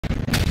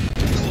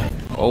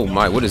Oh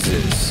my, what is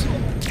this?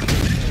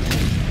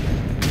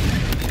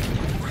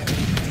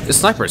 This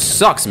sniper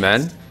sucks,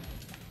 man.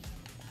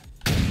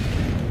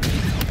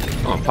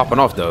 Oh, I'm popping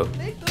off though.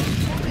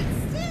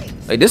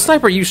 Like this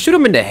sniper, you shoot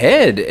them in the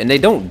head and they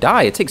don't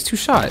die. It takes 2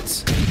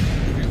 shots.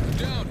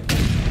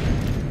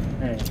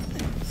 Hey,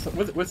 so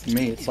with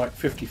me, it's like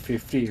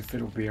 50-50 if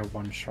it'll be a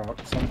 1-shot.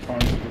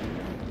 Sometimes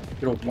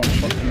it'll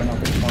 1-shot them and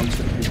other times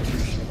it'll be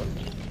 2-shot.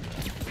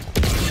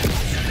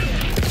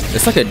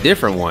 It's like a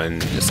different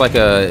one. It's like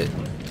a...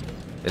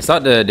 It's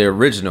not the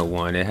original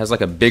one. It has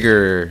like a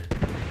bigger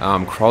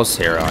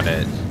crosshair on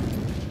it.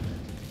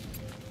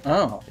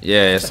 Oh.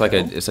 Yeah, it's like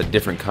it's a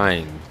different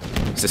kind.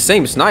 It's the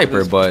same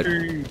sniper, but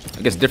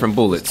I guess different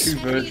bullets. 2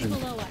 versions.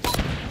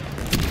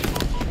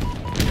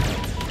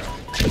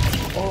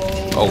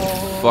 Oh,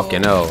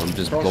 fucking hell. I'm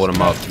just blowing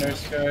them up. No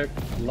scope.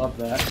 Love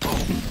that.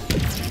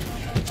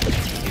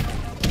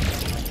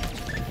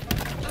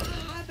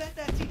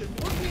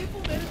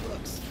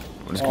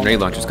 Well, this grenade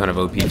launcher's kind of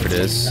OP for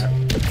this.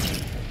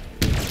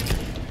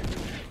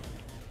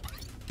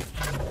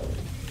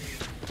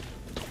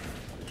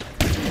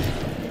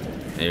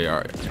 There you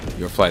are.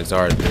 Your flight's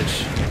hard,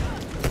 bitch.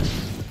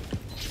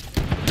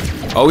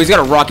 Oh, he's got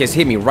a rocket. It's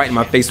hit me right in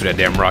my face with that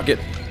damn rocket.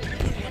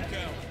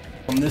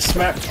 On this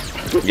map?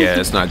 Yeah,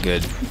 it's not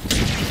good.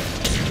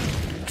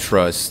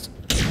 Trust.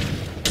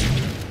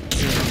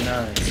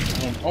 No.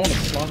 I want to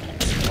slug.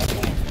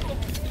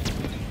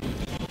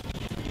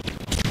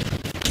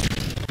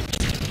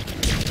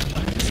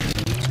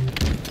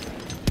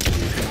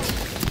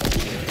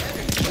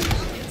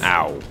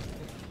 Ow.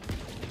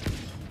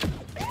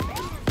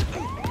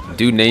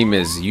 Dude name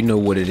is, you know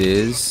what it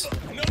is.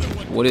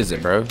 What is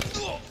it, bro?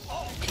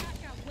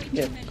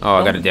 Yeah. Oh,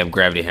 I got a damn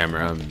gravity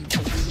hammer.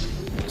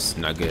 It's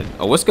not good.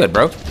 Oh, what's good,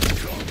 bro?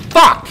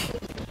 Fuck!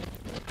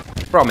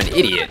 Bro, I'm an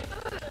idiot.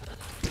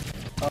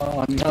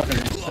 Oh no,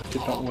 that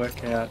did not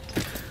work out.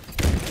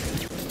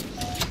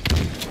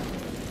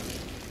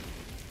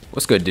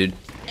 What's good, dude?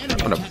 I'm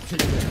gonna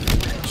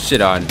shit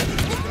on.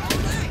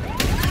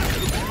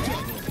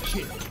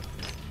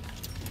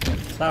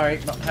 Sorry,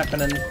 not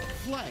happening.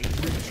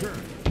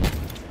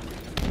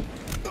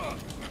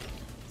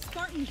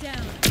 Spartan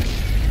down.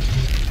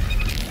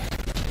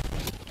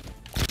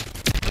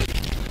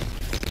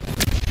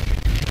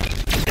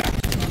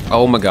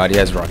 Oh my god, he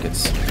has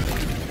rockets.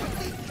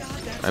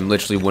 I'm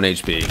literally 1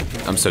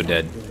 HP. I'm so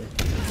dead.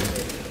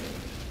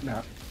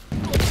 No.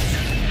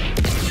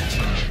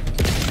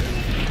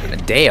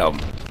 Damn.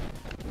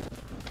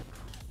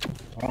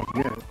 Oh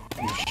yeah,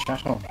 you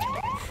shut on.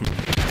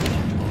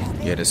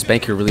 Yeah, the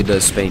spanker really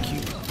does spank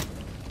you.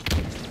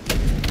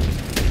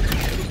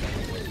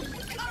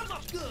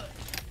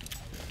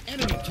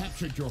 Enemy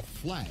captured your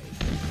flag.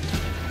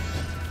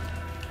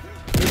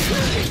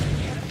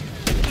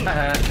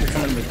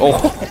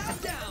 Oh,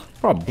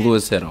 probably blew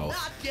his head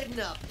off.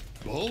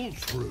 All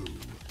true.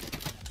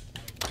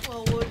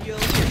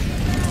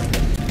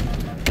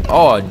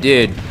 Oh, it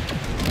did.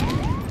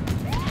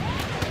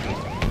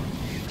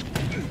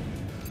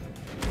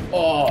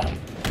 Oh.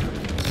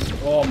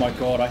 Oh my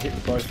god, I hit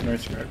both no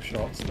scope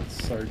shots.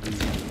 That's so good.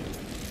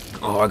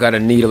 Oh, I got a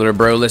needler,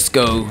 bro. Let's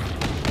go.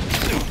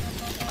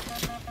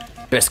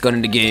 Best gun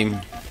in the game.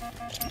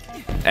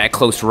 At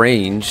close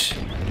range.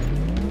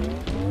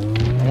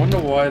 I wonder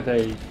why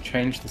they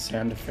changed the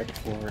sound effect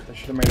for it. They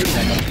should have made it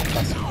sound like a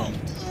classic one.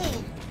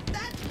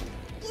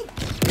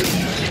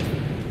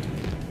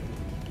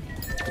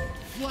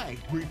 Flag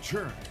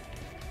return.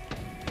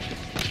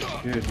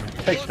 Dude,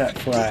 take that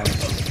flag.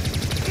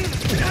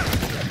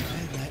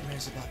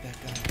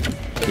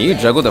 Can you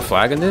juggle the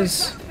flag in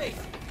this?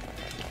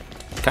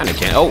 Kinda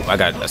can. Oh, I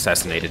got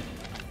assassinated.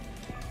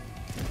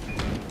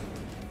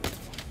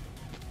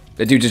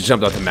 The dude just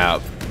jumped off the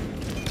map.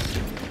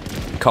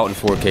 Caught in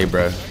 4K,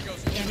 bro.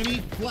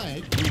 Enemy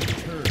flag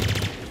return.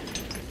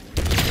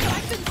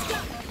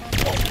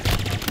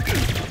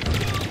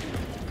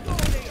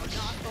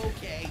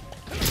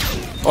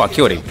 Oh, I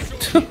killed him.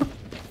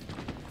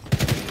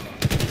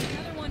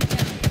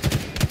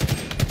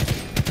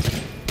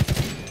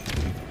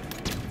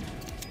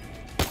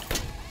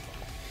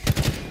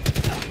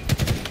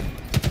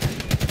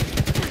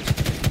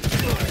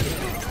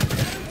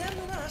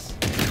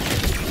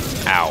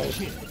 Ow.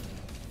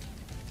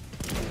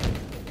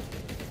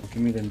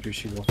 Give me them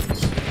juicy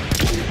waffles.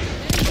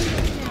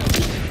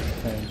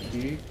 Thank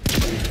you.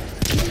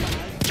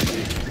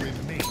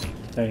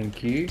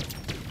 Thank you.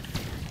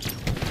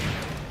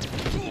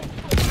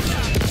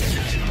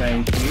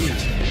 Thank you.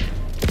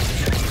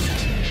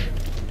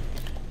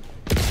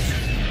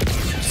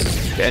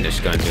 Spanish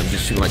gun, dude. I'm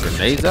just shooting like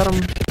grenades at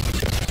him.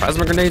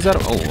 Plasma grenades at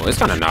him. Oh, it's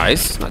kind of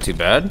nice. Not too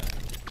bad.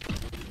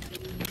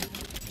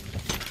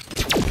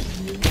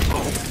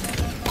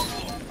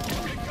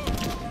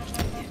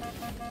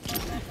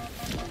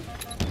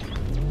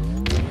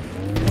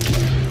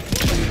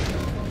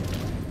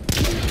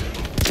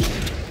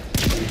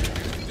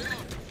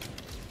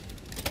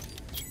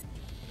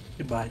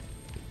 Goodbye.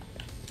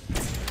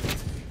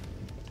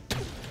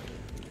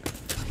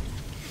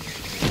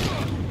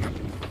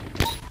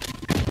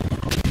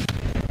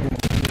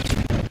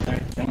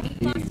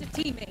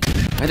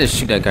 just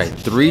shoot that guy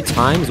 3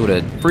 times with a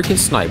freaking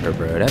sniper,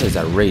 bro. That is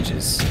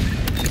outrageous.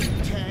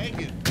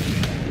 Tag and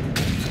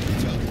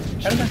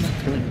How did I not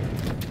kill him?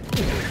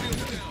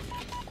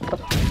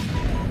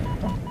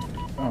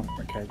 Oh,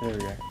 okay, there we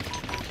go.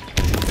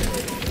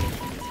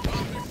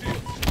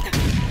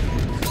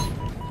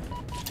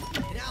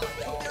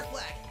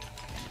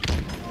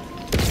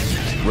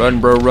 Run,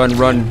 bro, run,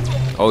 run.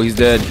 Oh, he's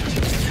dead.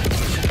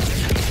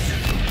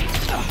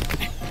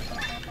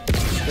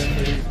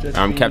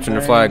 I'm capturing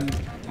the flag.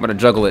 I'm gonna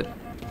juggle it.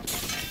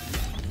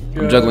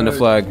 I'm juggling the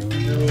flag. Do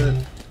it.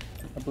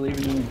 I believe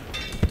in you.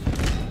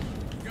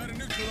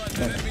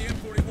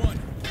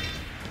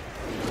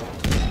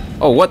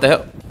 Oh, what the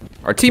hell?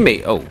 Our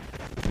teammate. Oh.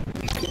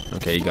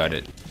 Okay, you got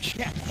it.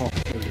 Oh,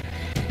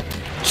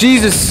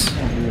 Jesus!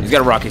 He's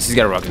got a rocket. He's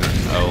got a rocket.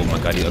 Oh my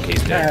god. Okay,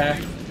 he's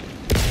dead.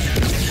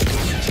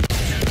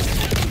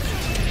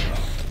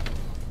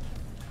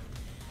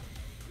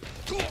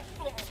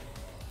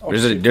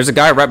 There's a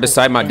guy right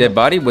beside my dead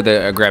body with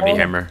a gravity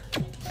hammer.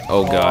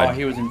 Oh god. Oh,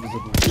 he was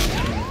invisible.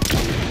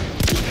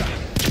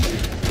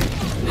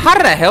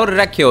 How the hell did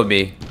that kill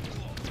me?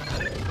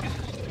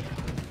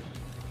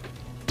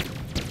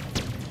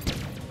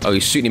 Oh,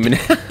 he's shooting him in.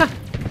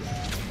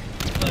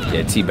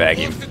 Yeah, teabag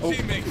him. Oh.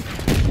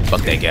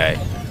 Fuck that guy.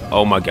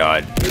 Oh my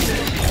god.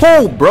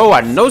 Oh, bro,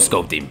 I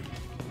no-scoped him.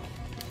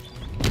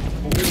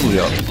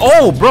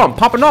 Oh, bro, I'm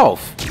popping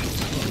off.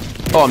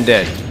 Oh, I'm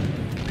dead.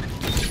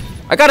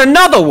 I got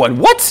another one.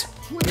 What?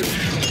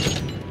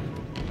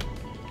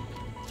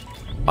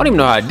 I don't even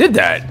know how I did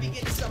that.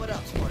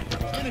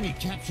 enemy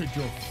captured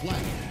your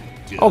flag.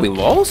 Oh, we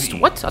lost?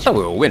 What? I thought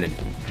we were winning.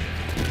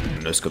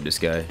 No-scope this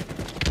guy.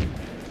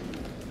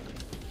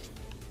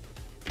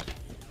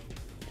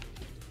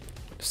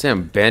 This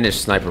damn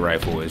banished sniper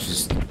rifle is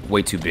just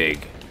way too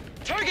big.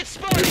 Target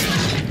spotted.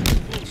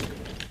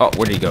 Oh,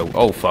 where did he go?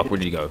 Oh, fuck, where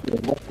did he go?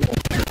 Double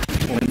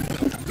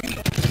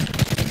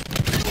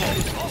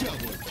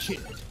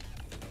kill.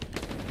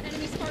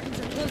 Enemy Spartans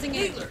are closing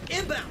in. Healer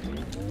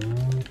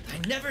inbound. I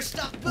never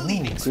stop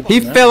believing. He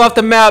fell off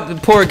the map, the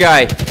poor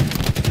guy.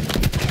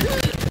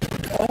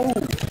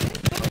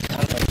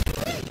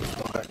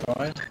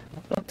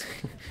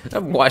 I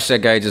watched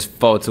that guy just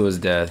fall to his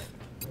death.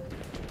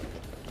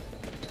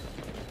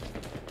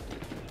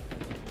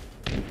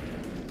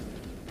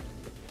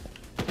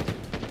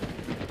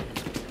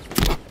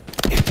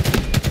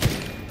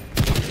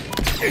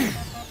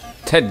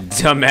 That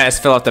dumbass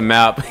fell off the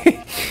map.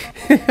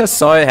 I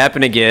saw it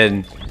happen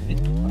again.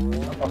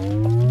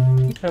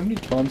 How many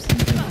times did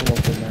you fall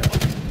off the map?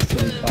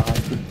 Silly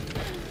bastard.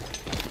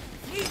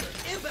 Healer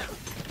inbound.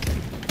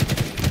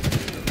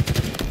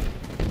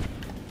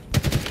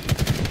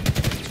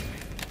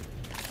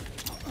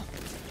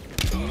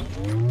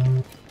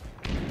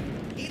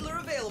 Healer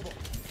available.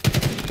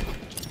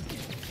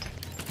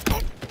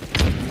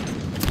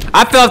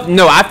 I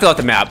fell off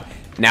the map.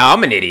 Now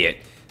I'm an idiot.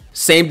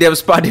 Same damn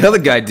spot the other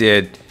guy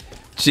did.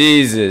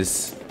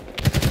 Jesus.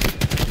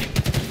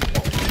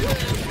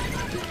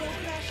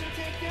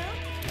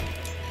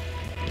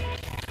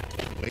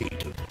 Way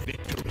to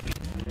victory.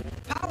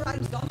 Power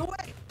items on the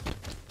way.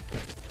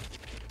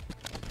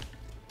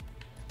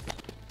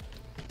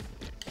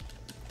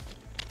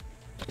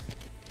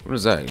 What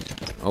is that?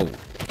 Oh.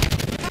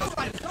 Power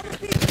items on the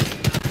field.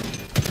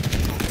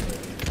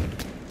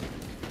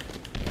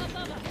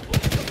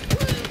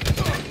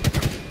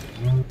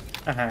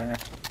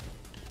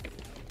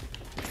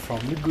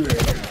 From the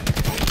grave.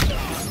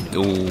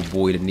 Oh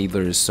boy, the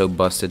needler is so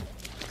busted.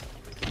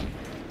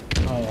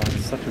 Oh,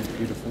 it's such a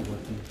beautiful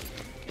weapon.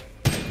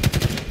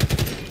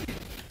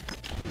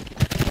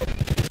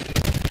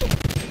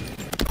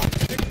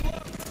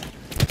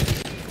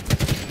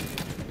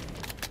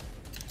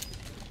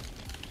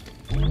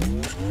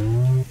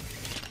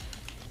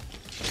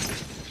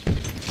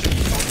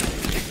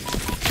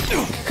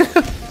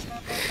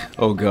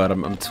 Oh god,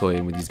 I'm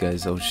toying with these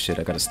guys. Oh shit,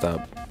 I gotta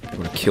stop. They're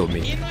gonna kill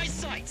me. In my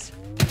sights.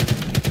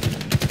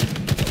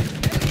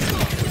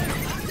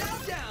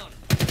 Down.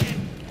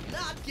 And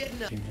not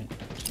getting up.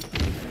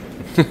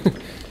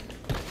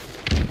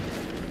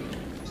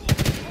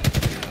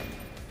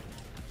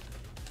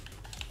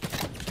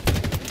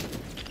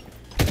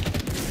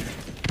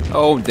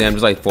 Oh damn,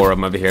 there's like 4 of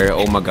them over here.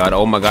 Oh my god,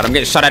 I'm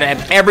getting shot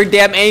at every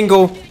damn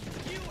angle.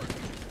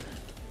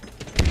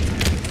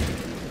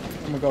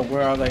 Oh my god,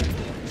 where are they?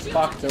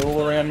 Fuck, they're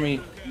all around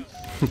me.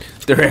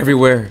 They're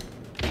everywhere.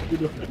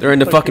 They're in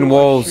the fucking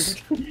walls.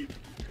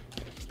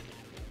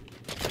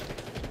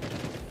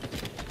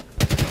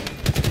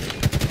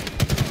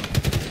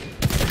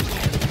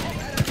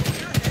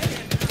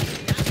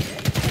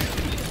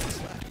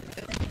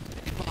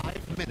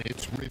 Five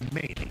minutes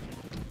remaining.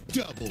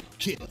 Double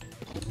kill.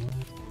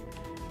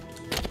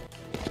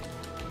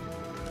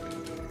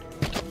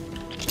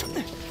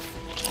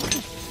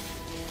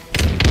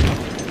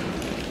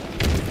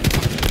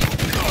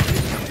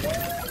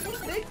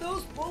 Make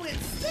those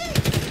bullets sting,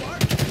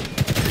 Spark.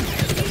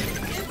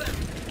 Inbound.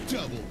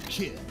 Double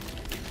kill.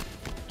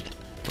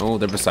 Oh,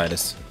 they're beside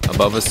us.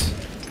 Above us.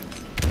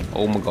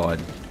 Oh my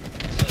god.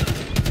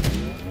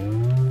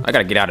 I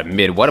gotta get out of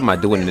mid. What am I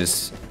doing in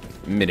this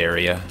mid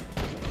area?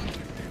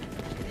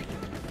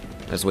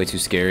 That's way too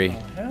scary.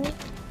 Hell?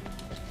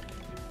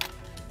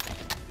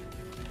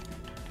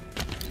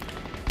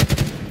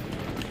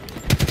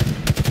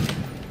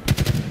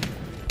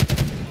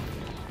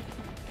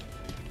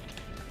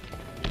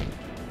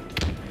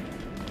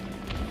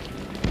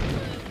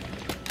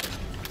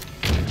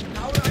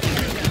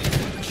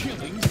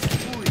 Killing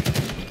spree.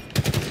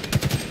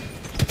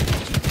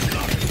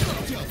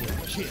 Double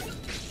kill.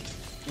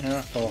 Yeah,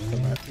 I thought of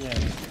that. Yeah.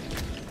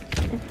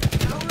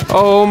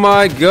 Oh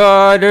my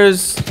god,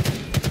 there's...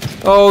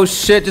 Oh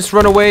shit, just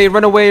run away,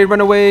 run away,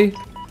 run away.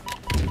 I'm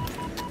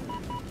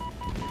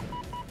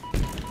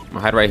gonna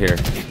hide right here.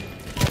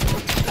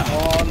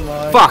 Oh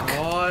my Fuck.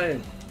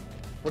 god.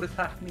 What is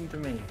happening to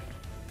me?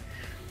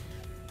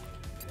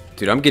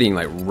 Dude, I'm getting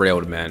like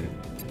railed, man.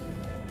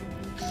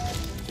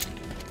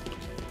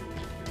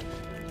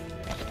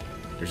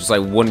 There's just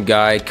like one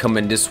guy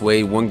coming this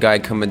way, one guy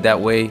coming that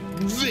way.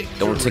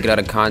 Don't take it out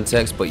of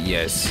context, but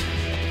yes.